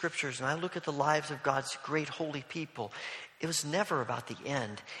read the scriptures and I look at the lives of God's great holy people, it was never about the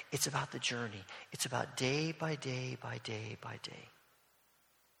end. It's about the journey. It's about day by day by day by day.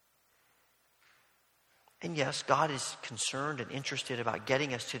 And yes, God is concerned and interested about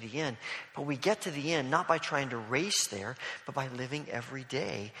getting us to the end. But we get to the end not by trying to race there, but by living every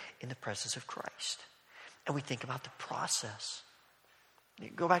day in the presence of Christ. And we think about the process.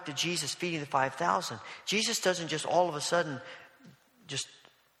 You go back to Jesus feeding the 5,000. Jesus doesn't just all of a sudden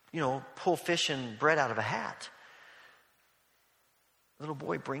pull fish and bread out of a hat. The little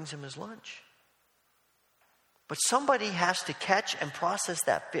boy brings him his lunch. But somebody has to catch and process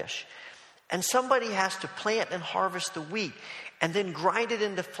that fish. And somebody has to plant and harvest the wheat and then grind it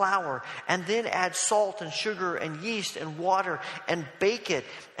into flour and then add salt and sugar and yeast and water and bake it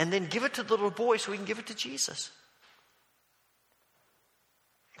and then give it to the little boy so we can give it to Jesus.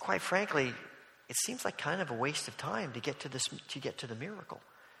 And quite frankly, it seems like kind of a waste of time to get to the miracle.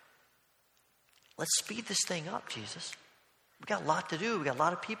 Let's speed this thing up, Jesus. We got a lot to do. We got a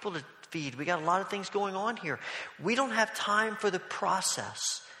lot of people to feed. We got a lot of things going on here. We don't have time for the process.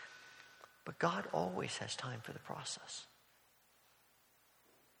 But God always has time for the process.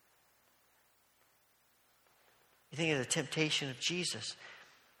 You think of the temptation of Jesus.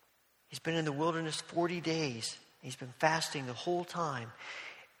 He's been in the wilderness 40 days. He's been fasting the whole time.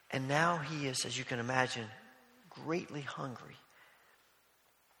 And now he is, as you can imagine, greatly hungry.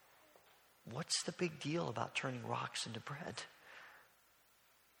 What's the big deal about turning rocks into bread?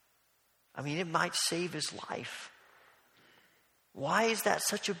 I mean, it might save his life. Why is that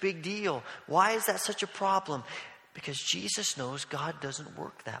such a big deal? Why is that such a problem? Because Jesus knows God doesn't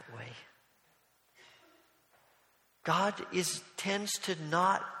work that way. God tends to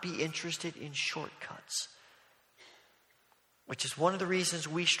not be interested in shortcuts. Which is one of the reasons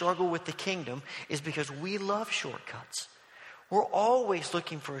we struggle with the kingdom, is because we love shortcuts. We're always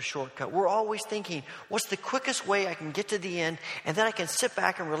looking for a shortcut. We're always thinking, what's the quickest way I can get to the end, and then I can sit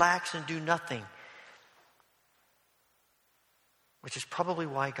back and relax and do nothing. Which is probably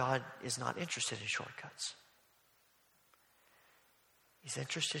why God is not interested in shortcuts. He's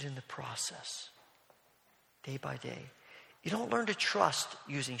interested in the process, day by day. You don't learn to trust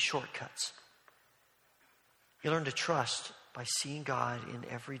using shortcuts. You learn to trust by seeing God in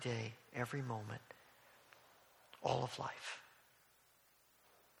every day, every moment, all of life.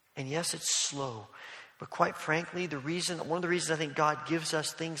 And yes, it's slow. But quite frankly, one of the reasons I think God gives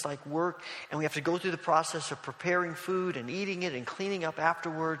us things like work, and we have to go through the process of preparing food and eating it and cleaning up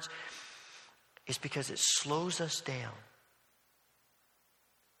afterwards, is because it slows us down.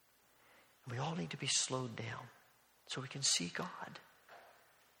 And we all need to be slowed down so we can see God.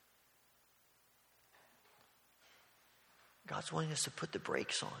 God's wanting us to put the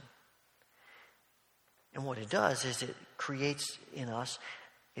brakes on. And what it does is it creates in us,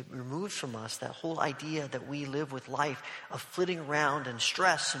 it removes from us that whole idea that we live with life of flitting around and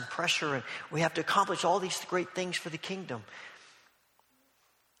stress and pressure, and we have to accomplish all these great things for the kingdom.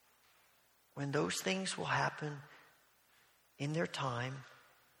 When those things will happen in their time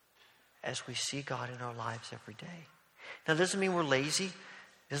as we see God in our lives every day. Now, it doesn't mean we're lazy.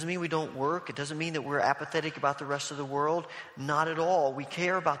 It doesn't mean we don't work. It doesn't mean that we're apathetic about the rest of the world. Not at all. We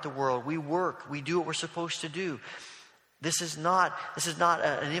care about the world. We work. We do what we're supposed to do. This is not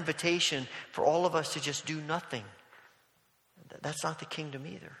an invitation for all of us to just do nothing. That's not the kingdom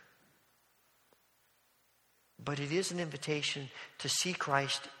either. But it is an invitation to see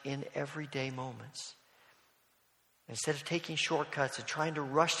Christ in everyday moments. Instead of taking shortcuts and trying to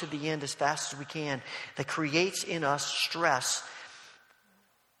rush to the end as fast as we can, that creates in us stress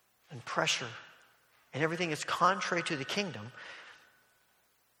and pressure and everything that's contrary to the kingdom.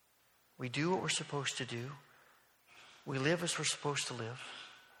 We do what we're supposed to do. We live as we're supposed to live.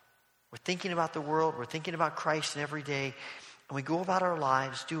 We're thinking about the world. We're thinking about Christ in every day. And we go about our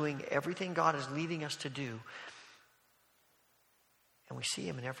lives doing everything God is leading us to do. And we see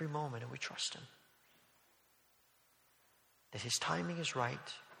Him in every moment and we trust Him. That His timing is right.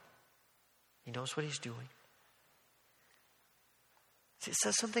 He knows what He's doing. It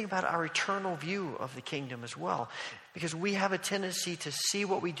says something about our eternal view of the kingdom as well. Because we have a tendency to see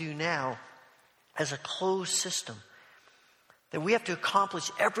what we do now as a closed system. That we have to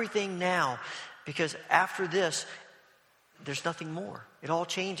accomplish everything now. Because after this, there's nothing more. It all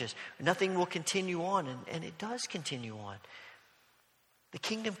changes. Nothing will continue on. And it does continue on. The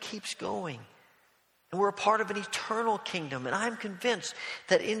kingdom keeps going. And we're a part of an eternal kingdom. And I'm convinced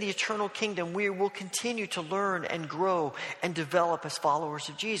that in the eternal kingdom, we will continue to learn and grow and develop as followers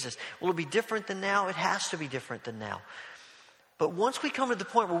of Jesus. Will it be different than now? It has to be different than now. But once we come to the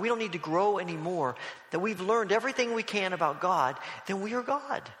point where we don't need to grow anymore, that we've learned everything we can about God, then we are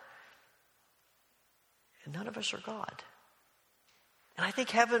God. And none of us are God. And I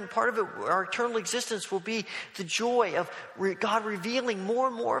think heaven, part of it, our eternal existence will be the joy of God revealing more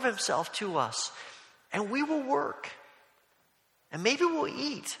and more of Himself to us. And we will work. And maybe we'll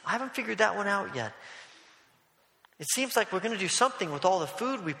eat. I haven't figured that one out yet. It seems like we're going to do something with all the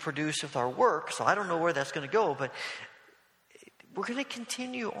food we produce with our work. So I don't know where that's going to go. But we're going to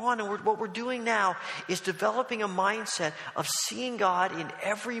continue on. And what we're doing now is developing a mindset of seeing God in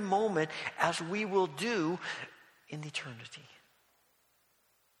every moment as we will do in eternity.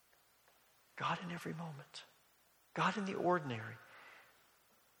 God in every moment. God in the ordinary.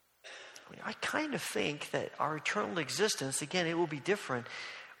 I kind of think that our eternal existence, again, it will be different,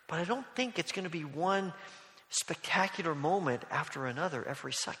 but I don't think it's going to be one spectacular moment after another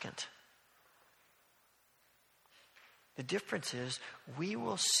every second. The difference is we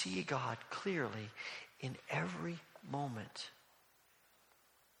will see God clearly in every moment.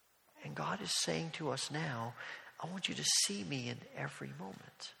 And God is saying to us now, I want you to see me in every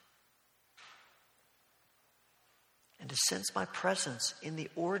moment. And to sense my presence in the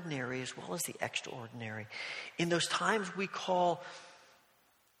ordinary as well as the extraordinary. In those times we call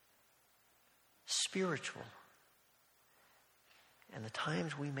spiritual. And the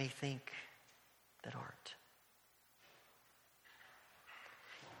times we may think that aren't.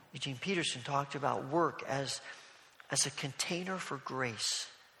 Eugene Peterson talked about work as a container for grace.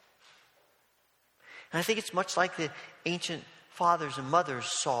 And I think it's much like the ancient fathers and mothers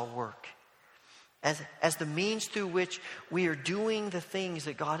saw work. As the means through which we are doing the things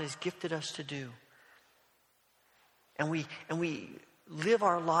that God has gifted us to do. And we live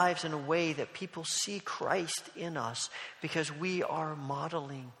our lives in a way that people see Christ in us because we are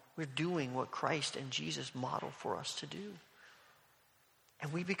modeling, we're doing what Christ and Jesus modeled for us to do.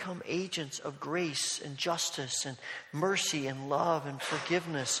 And we become agents of grace and justice and mercy and love and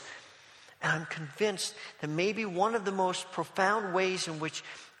forgiveness. And I'm convinced that maybe one of the most profound ways in which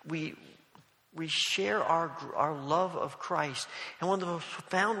we share our love of Christ. And one of the most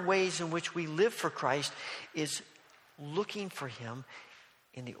profound ways in which we live for Christ is looking for Him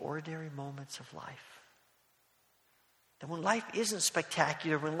in the ordinary moments of life. That when life isn't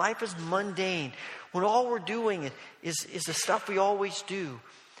spectacular, when life is mundane, when all we're doing is the stuff we always do,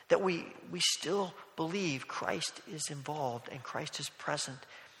 that we still believe Christ is involved and Christ is present.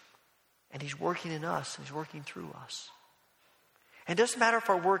 And He's working in us and He's working through us. And it doesn't matter if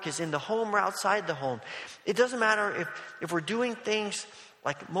our work is in the home or outside the home. It doesn't matter if we're doing things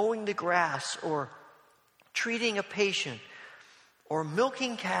like mowing the grass or treating a patient or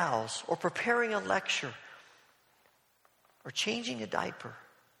milking cows or preparing a lecture or changing a diaper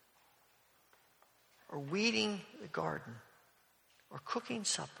or weeding the garden or cooking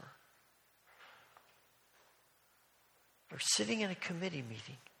supper, or sitting in a committee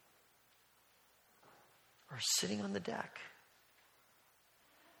meeting, or sitting on the deck.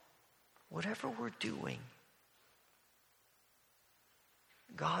 Whatever we're doing,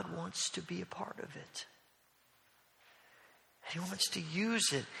 God wants to be a part of it. And He wants to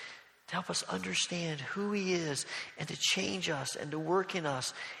use it to help us understand who He is and to change us and to work in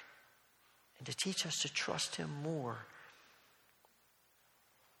us and to teach us to trust Him more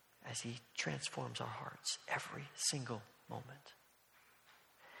as He transforms our hearts every single moment.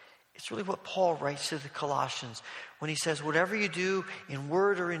 It's really what Paul writes to the Colossians when he says, whatever you do in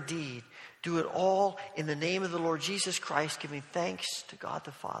word or in deed, do it all in the name of the Lord Jesus Christ, giving thanks to God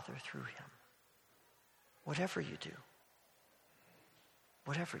the Father through Him. Whatever you do.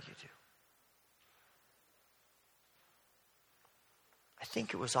 Whatever you do. I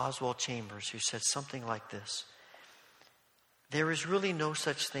think it was Oswald Chambers who said something like this. There is really no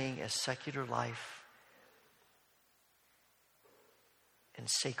such thing as secular life and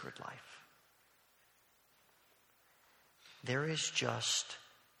sacred life. There is just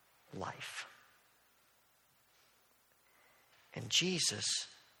life. And Jesus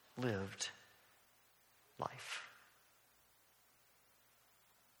lived life.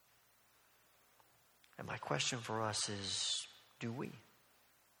 And my question for us is, do we?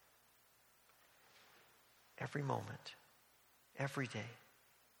 Every moment, every day,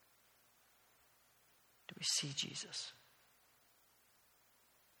 do we see Jesus?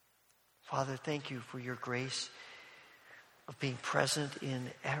 Father, thank you for your grace of being present in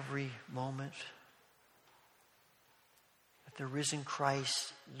every moment. That the risen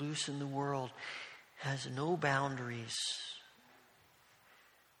Christ, loose in the world, has no boundaries,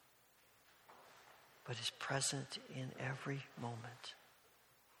 but is present in every moment.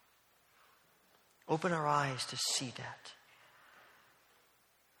 Open our eyes to see that.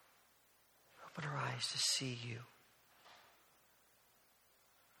 Open our eyes to see you.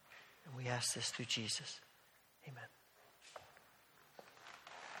 And we ask this through Jesus. Amen.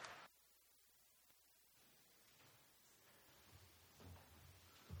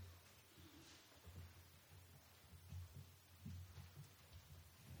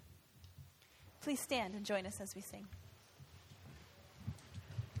 Please stand and join us as we sing.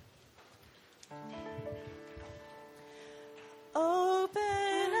 Open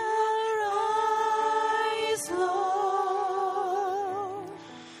our eyes, Lord.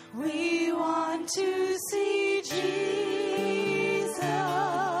 We want to see Jesus,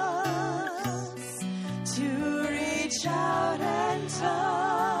 to reach out and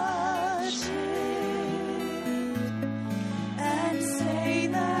touch Him and say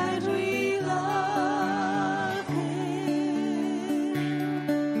that we love Him.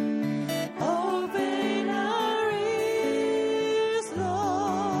 Open our ears,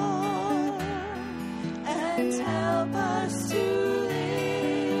 Lord, and help us to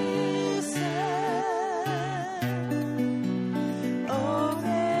listen.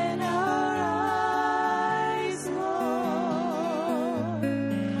 Open our eyes, Lord.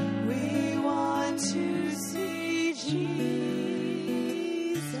 We want to see Jesus.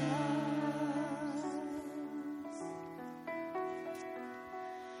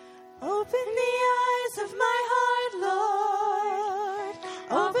 Open the eyes of my heart, Lord.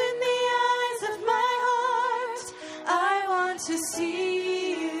 Open the eyes of my heart. I want to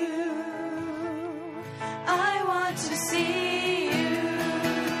see you. I want to see you.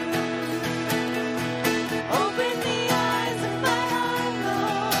 Open the eyes of my heart,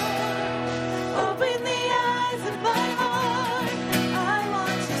 Lord. Open the eyes of my heart. I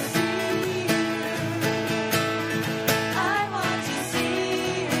want to see you. I want to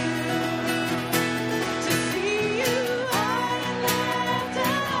see you.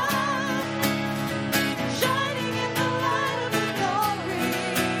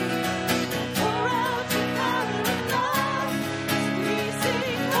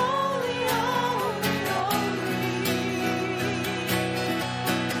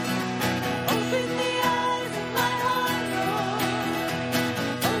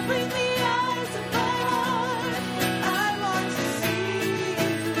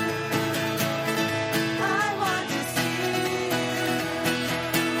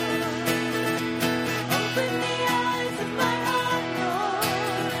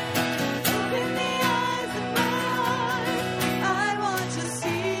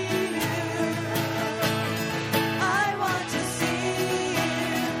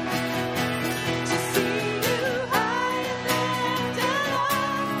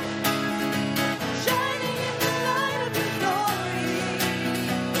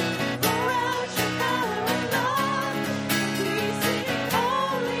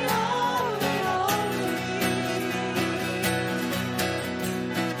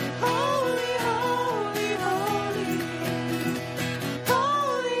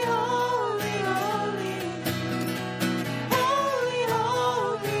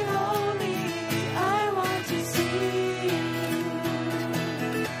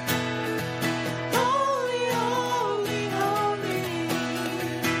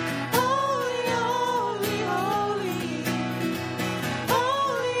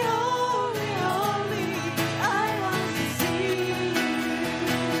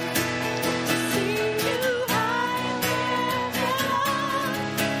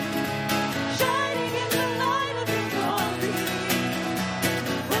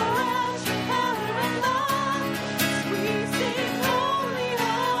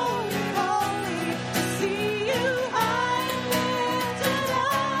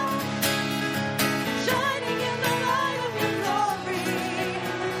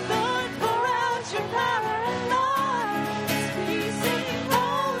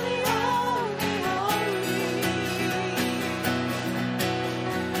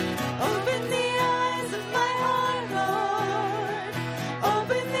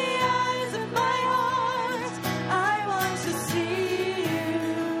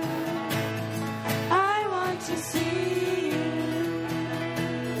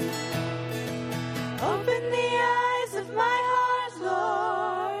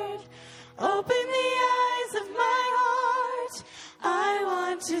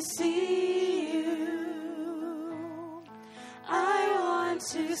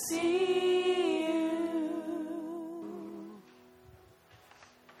 see you.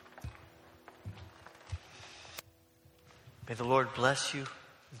 May the Lord bless you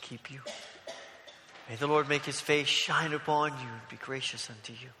and keep you. May the Lord make his face shine upon you and be gracious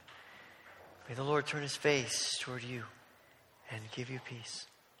unto you. May the Lord turn his face toward you and give you peace.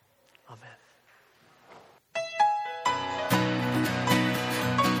 Amen.